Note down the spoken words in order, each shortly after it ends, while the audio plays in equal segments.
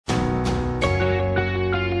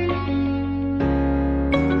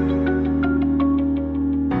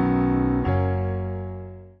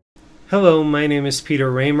Hello, my name is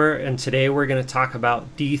Peter Raymer, and today we're going to talk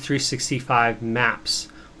about D365 Maps.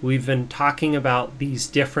 We've been talking about these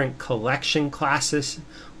different collection classes,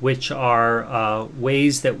 which are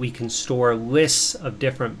ways that we can store lists of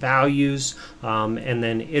different values and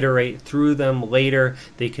then iterate through them later.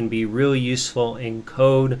 They can be really useful in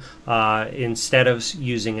code instead of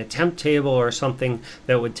using a temp table or something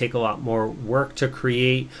that would take a lot more work to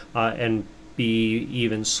create and be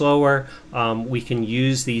even slower. We can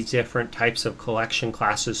use these different types of collection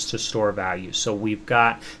classes to store values. So we've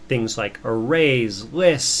got things like arrays,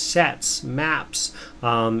 lists, sets, maps,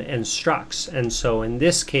 and structs. And so in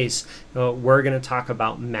this case, we're going to talk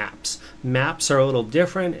about maps. Maps are a little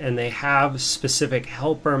different, and they have specific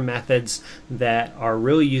helper methods that are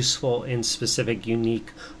really useful in specific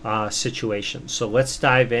unique situations. So let's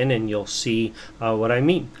dive in and you'll see what I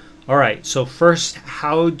mean. All right, so first,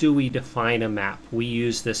 how do we define a map? We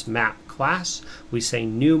use this map class, we say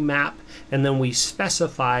new map, and then we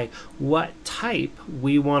specify what type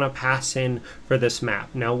we want to pass in for this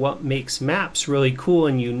map. Now, what makes maps really cool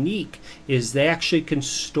and unique is they actually can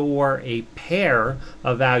store a pair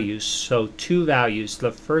of values. So two values.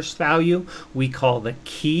 The first value we call the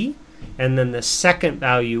key, and then the second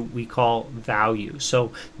value we call value.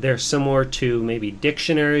 So they're similar to maybe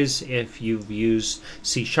dictionaries if you've used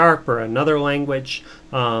C# or another language.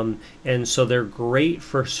 And so they're great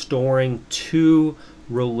for storing two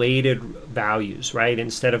related values, right?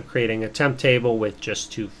 Instead of creating a temp table with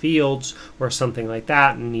just two fields or something like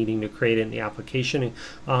that and needing to create it in the application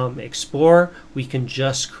Explorer, we can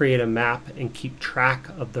just create a map and keep track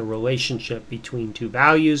of the relationship between two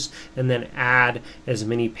values and then add as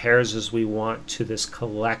many pairs as we want to this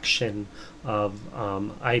collection of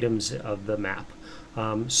items of the map.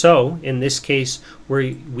 So in this case,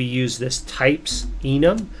 we use this types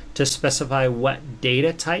enum to specify what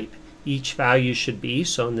data type each value should be.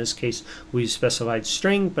 So in this case, we specified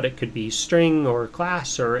string, but it could be string or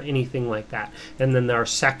class or anything like that. And then our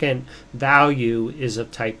second value is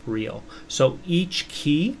of type real. So each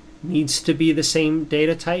key needs to be the same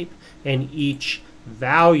data type, and each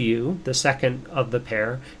value, the second of the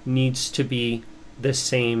pair, needs to be the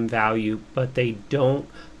same value, but they don't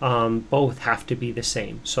both have to be the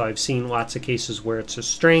same. So I've seen lots of cases where it's a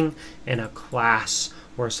string and a class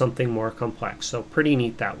or something more complex. So pretty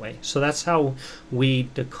neat that way. So that's how we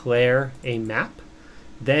declare a map.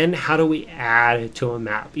 Then how do we add to a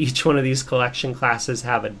map? Each one of these collection classes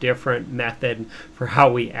have a different method for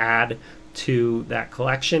how we add to that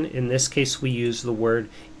collection. In this case, we use the word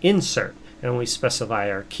insert, and we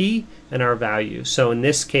specify our key and our value. So in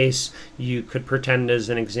this case, you could pretend as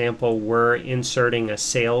an example, we're inserting a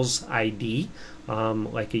sales ID,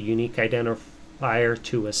 like a unique identifier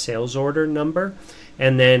to a sales order number.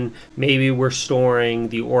 And then maybe we're storing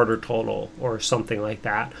the order total or something like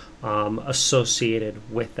that associated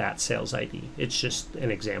with that sales ID. It's just an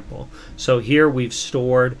example. So here we've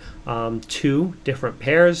stored two different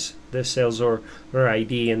pairs, this sales order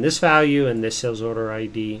ID and this value, and this sales order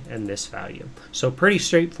ID and this value. So pretty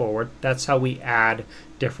straightforward. That's how we add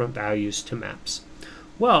different values to maps.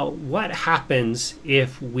 Well, what happens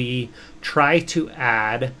if we try to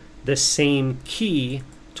add the same key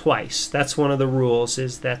twice? That's one of the rules,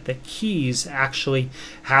 is that the keys actually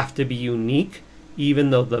have to be unique even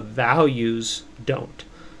though the values don't.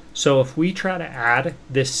 So if we try to add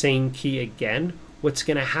this same key again, what's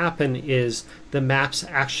going to happen is the map's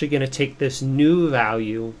actually going to take this new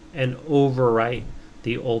value and overwrite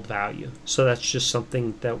the old value. So that's just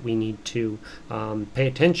something that we need to pay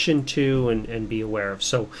attention to and be aware of.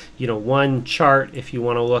 So, you know, one chart, if you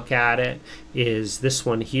want to look at it, is this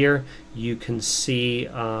one here. You can see,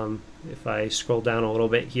 if I scroll down a little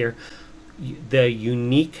bit here,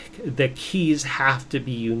 the keys have to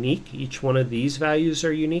be unique. Each one of these values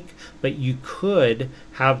are unique, but you could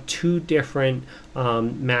have two different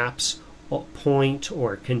maps point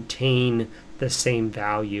or contain the same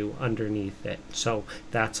value underneath it. So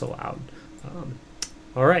that's allowed.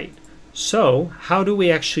 All right, so how do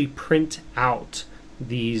we actually print out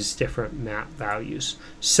these different map values?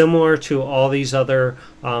 Similar to all these other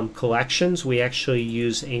collections, we actually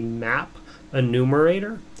use a map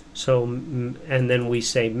enumerator. So, and then we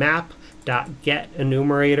say map.get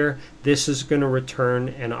enumerator. This is going to return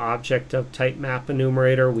an object of type map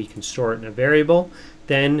enumerator. We can store it in a variable.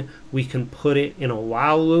 Then we can put it in a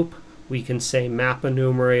while loop. We can say map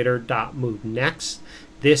enumerator.move next.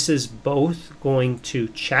 This is both going to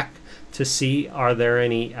check to see are there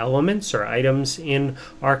any elements or items in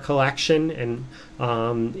our collection,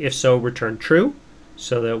 and if so, return true,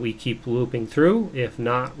 so that we keep looping through. If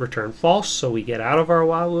not, return false, so we get out of our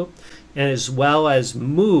while loop, and as well as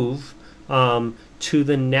move to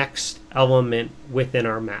the next element within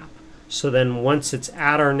our map. So then once it's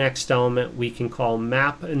at our next element, we can call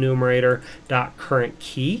map enumerator.current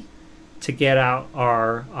key to get out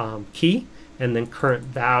our key, and then current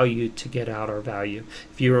value to get out our value.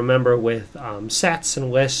 If you remember with sets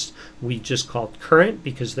and lists, we just called current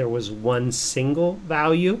because there was one single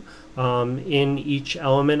value in each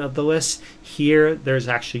element of the list. Here there's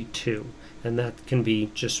actually two, and that can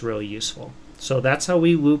be just really useful. So that's how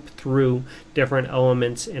we loop through different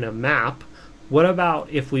elements in a map. What about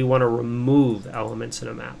if we want to remove elements in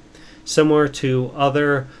a map? Similar to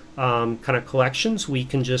other kind of collections, we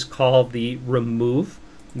can just call the remove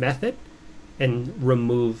method and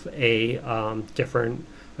remove a different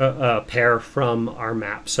pair from our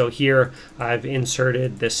map. So here I've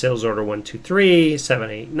inserted the sales order 123,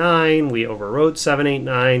 789. We overwrote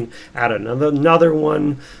 789. Add another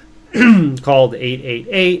one called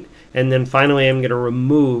 888. And then finally I'm going to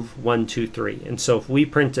remove 123. And so if we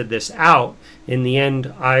printed this out, in the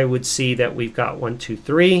end I would see that we've got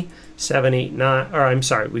 123, 789, or I'm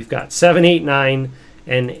sorry, we've got 789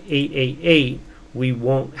 and 888. We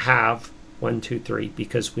won't have 123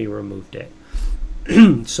 because we removed it.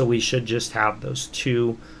 So we should just have those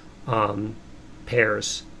two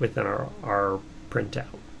pairs within our printout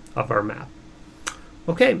of our map.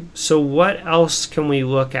 Okay, so what else can we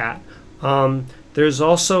look at? There's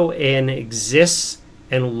also an exists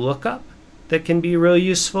and lookup that can be really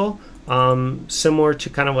useful, similar to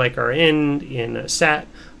kind of like our end in a set.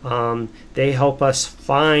 They help us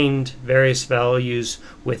find various values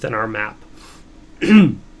within our map.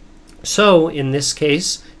 So in this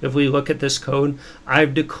case, if we look at this code,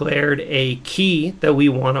 I've declared a key that we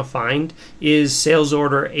want to find is sales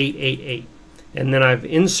order 888. And then I've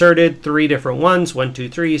inserted three different ones,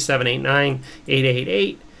 123, 789,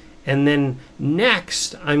 888. And then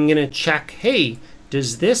next, I'm going to check, hey,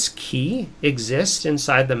 does this key exist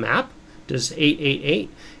inside the map? Does 888?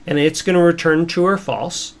 And it's going to return true or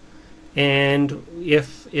false. And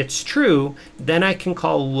if it's true, then I can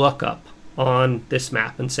call lookup on this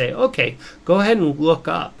map and say, okay, go ahead and look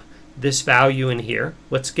up this value in here.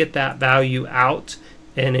 Let's get that value out,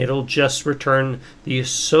 and it'll just return the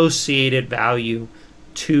associated value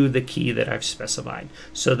to the key that I've specified.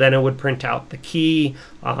 So then it would print out the key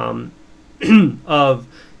of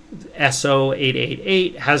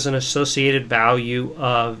SO888 has an associated value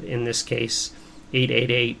of, in this case,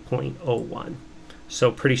 888.01. So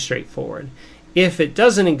pretty straightforward. If it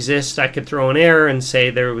doesn't exist, I could throw an error and say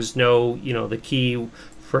there was no, the key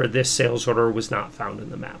for this sales order was not found in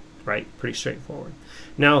the map, right? Pretty straightforward.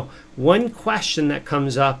 Now, one question that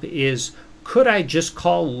comes up is, could I just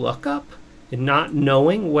call lookup and not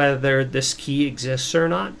knowing whether this key exists or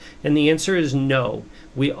not? And the answer is no.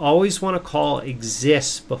 We always want to call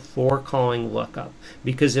exists before calling lookup,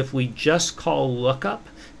 because if we just call lookup,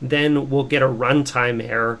 then we'll get a runtime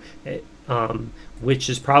error, which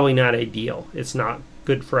is probably not ideal. It's not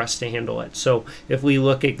good for us to handle it. So if we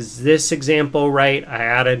look at this example, right, I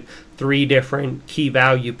added three different key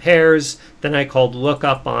value pairs, then I called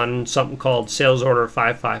lookup on something called sales order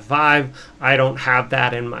 555. I don't have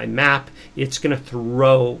that in my map. It's going to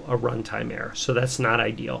throw a runtime error. So that's not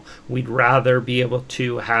ideal. We'd rather be able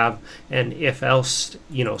to have an if-else,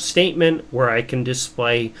 statement where I can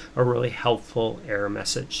display a really helpful error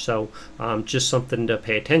message. So just something to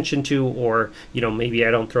pay attention to, or maybe I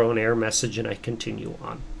don't throw an error message and I continue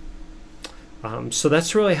on. So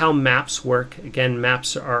that's really how maps work. Again,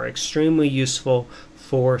 maps are extremely useful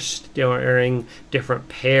for storing different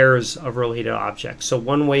pairs of related objects. So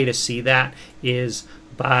one way to see that is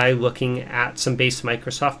by looking at some base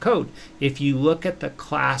Microsoft code. If you look at the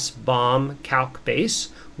class BOM calc base,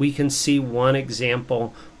 we can see one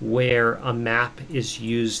example where a map is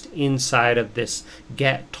used inside of this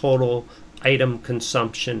get total item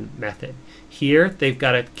consumption method. Here they've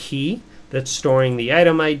got a key that's storing the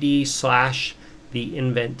item ID / the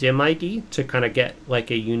invent dim ID to kind of get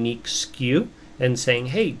like a unique SKU, and saying,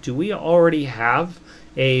 hey, do we already have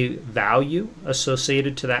a value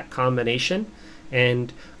associated to that combination?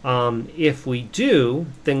 And if we do,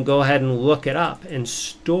 then go ahead and look it up and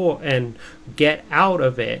store and get out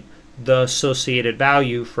of it the associated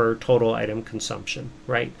value for total item consumption,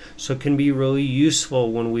 right? So it can be really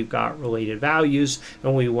useful when we've got related values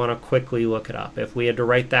and we want to quickly look it up. If we had to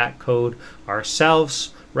write that code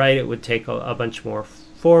ourselves, right, it would take a bunch more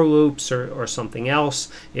for loops or something else.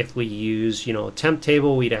 If we use a temp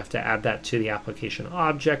table, we'd have to add that to the application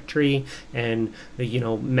object tree. And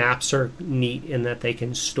maps are neat in that they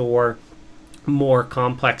can store more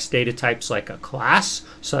complex data types like a class.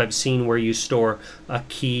 So I've seen where you store a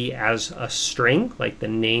key as a string, like the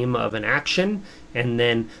name of an action, and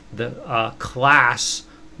then the class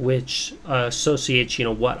which associates,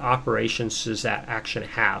 what operations does that action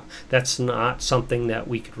have. That's not something that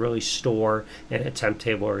we could really store in a temp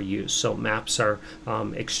table or use. So maps are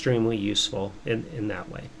extremely useful in that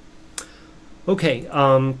way. Okay,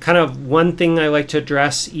 kind of one thing I like to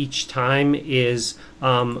address each time is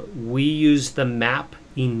we use the map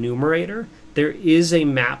enumerator. There is a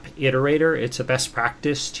map iterator. It's a best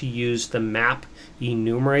practice to use the map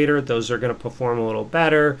enumerator. Those are going to perform a little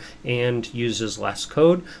better and uses less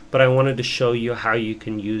code, but I wanted to show you how you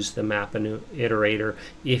can use the map iterator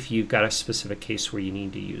if you've got a specific case where you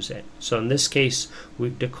need to use it. So in this case,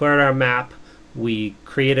 we've declared our map. We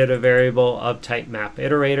created a variable of type map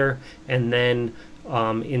iterator, and then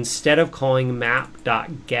instead of calling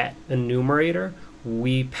map.get enumerator,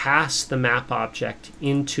 we pass the map object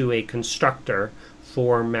into a constructor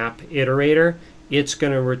for map iterator. It's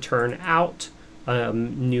going to return out a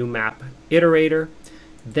new map iterator.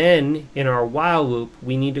 Then in our while loop,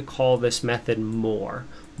 we need to call this method more.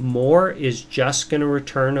 More is just going to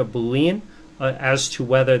return a Boolean as to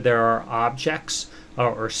whether there are objects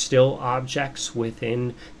or still objects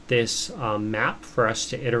within this map for us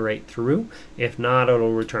to iterate through. If not,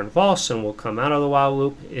 it'll return false and we'll come out of the while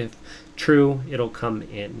loop. If true, it'll come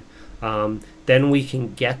in. Then we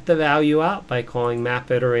can get the value out by calling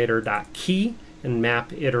mapIterator.key and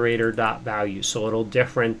mapIterator.value. So it'll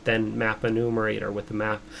different than map enumerator. With the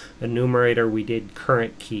map enumerator, we did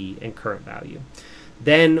current key and current value.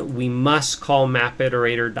 Then we must call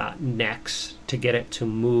mapIterator.next to get it to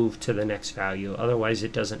move to the next value. Otherwise,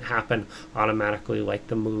 it doesn't happen automatically like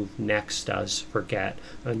the move next does for get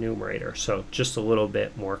enumerator. So just a little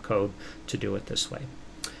bit more code to do it this way.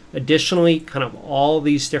 Additionally, kind of all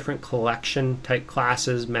these different collection type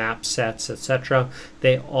classes, maps, sets, etc.,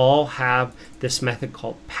 they all have this method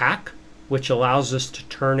called pack, which allows us to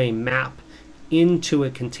turn a map into a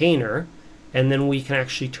container, and then we can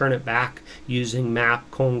actually turn it back using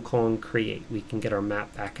map : create. We can get our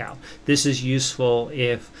map back out. This is useful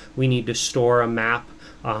if we need to store a map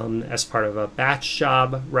as part of a batch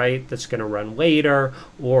job, right, that's going to run later,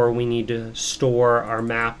 or we need to store our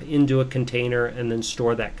map into a container and then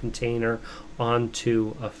store that container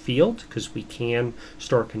onto a field, because we can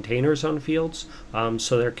store containers on fields.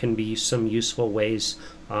 So there can be some useful ways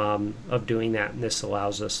of doing that, and this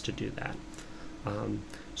allows us to do that.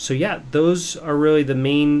 So yeah, those are really the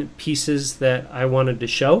main pieces that I wanted to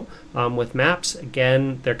show with maps.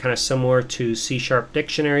 Again, they're kind of similar to C#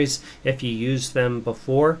 dictionaries if you used them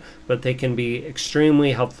before, but they can be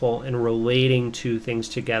extremely helpful in relating two things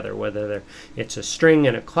together, whether it's a string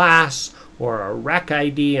and a class, or a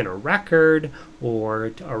RecId and a record, or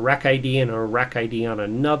a RecId and a RecId on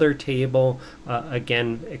another table.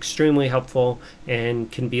 Again, extremely helpful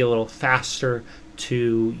and can be a little faster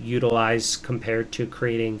to utilize compared to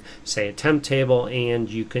creating, say, a temp table,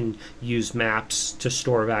 and you can use maps to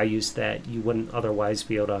store values that you wouldn't otherwise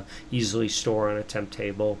be able to easily store on a temp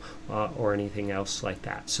table or anything else like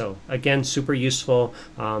that. So again, super useful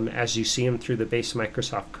as you see them through the base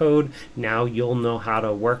Microsoft code. Now you'll know how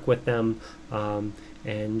to work with them,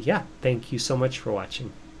 and yeah, thank you so much for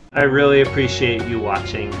watching. I really appreciate you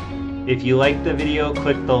watching. If you liked the video,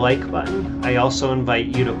 click the like button. I also invite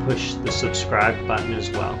you to push the subscribe button as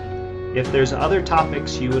well. If there's other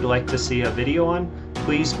topics you would like to see a video on,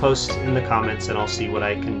 please post in the comments and I'll see what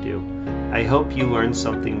I can do. I hope you learned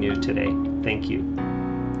something new today. Thank you.